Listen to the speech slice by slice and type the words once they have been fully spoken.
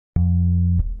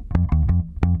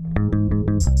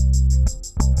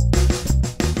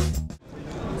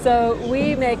So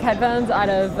we make headphones out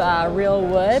of real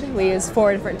wood. We use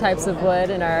 4 different types of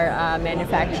wood in our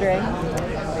manufacturing.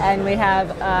 And we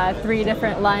have 3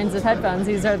 different lines of headphones.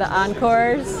 These are the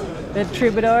Encores, the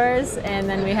Troubadours, and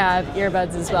then we have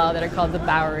earbuds as well that are called the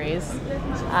Boweries.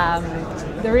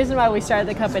 The reason why we started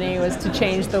the company was to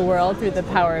change the world through the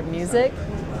power of music.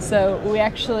 So we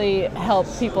actually help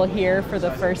people hear for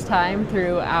the first time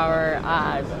through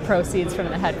our proceeds from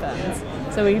the headphones.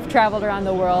 So we've traveled around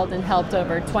the world and helped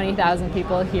over 20,000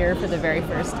 people hear for the very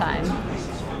first time.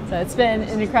 So it's been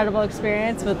an incredible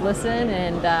experience with Listen,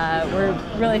 and we're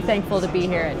really thankful to be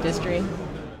here at DISTREE.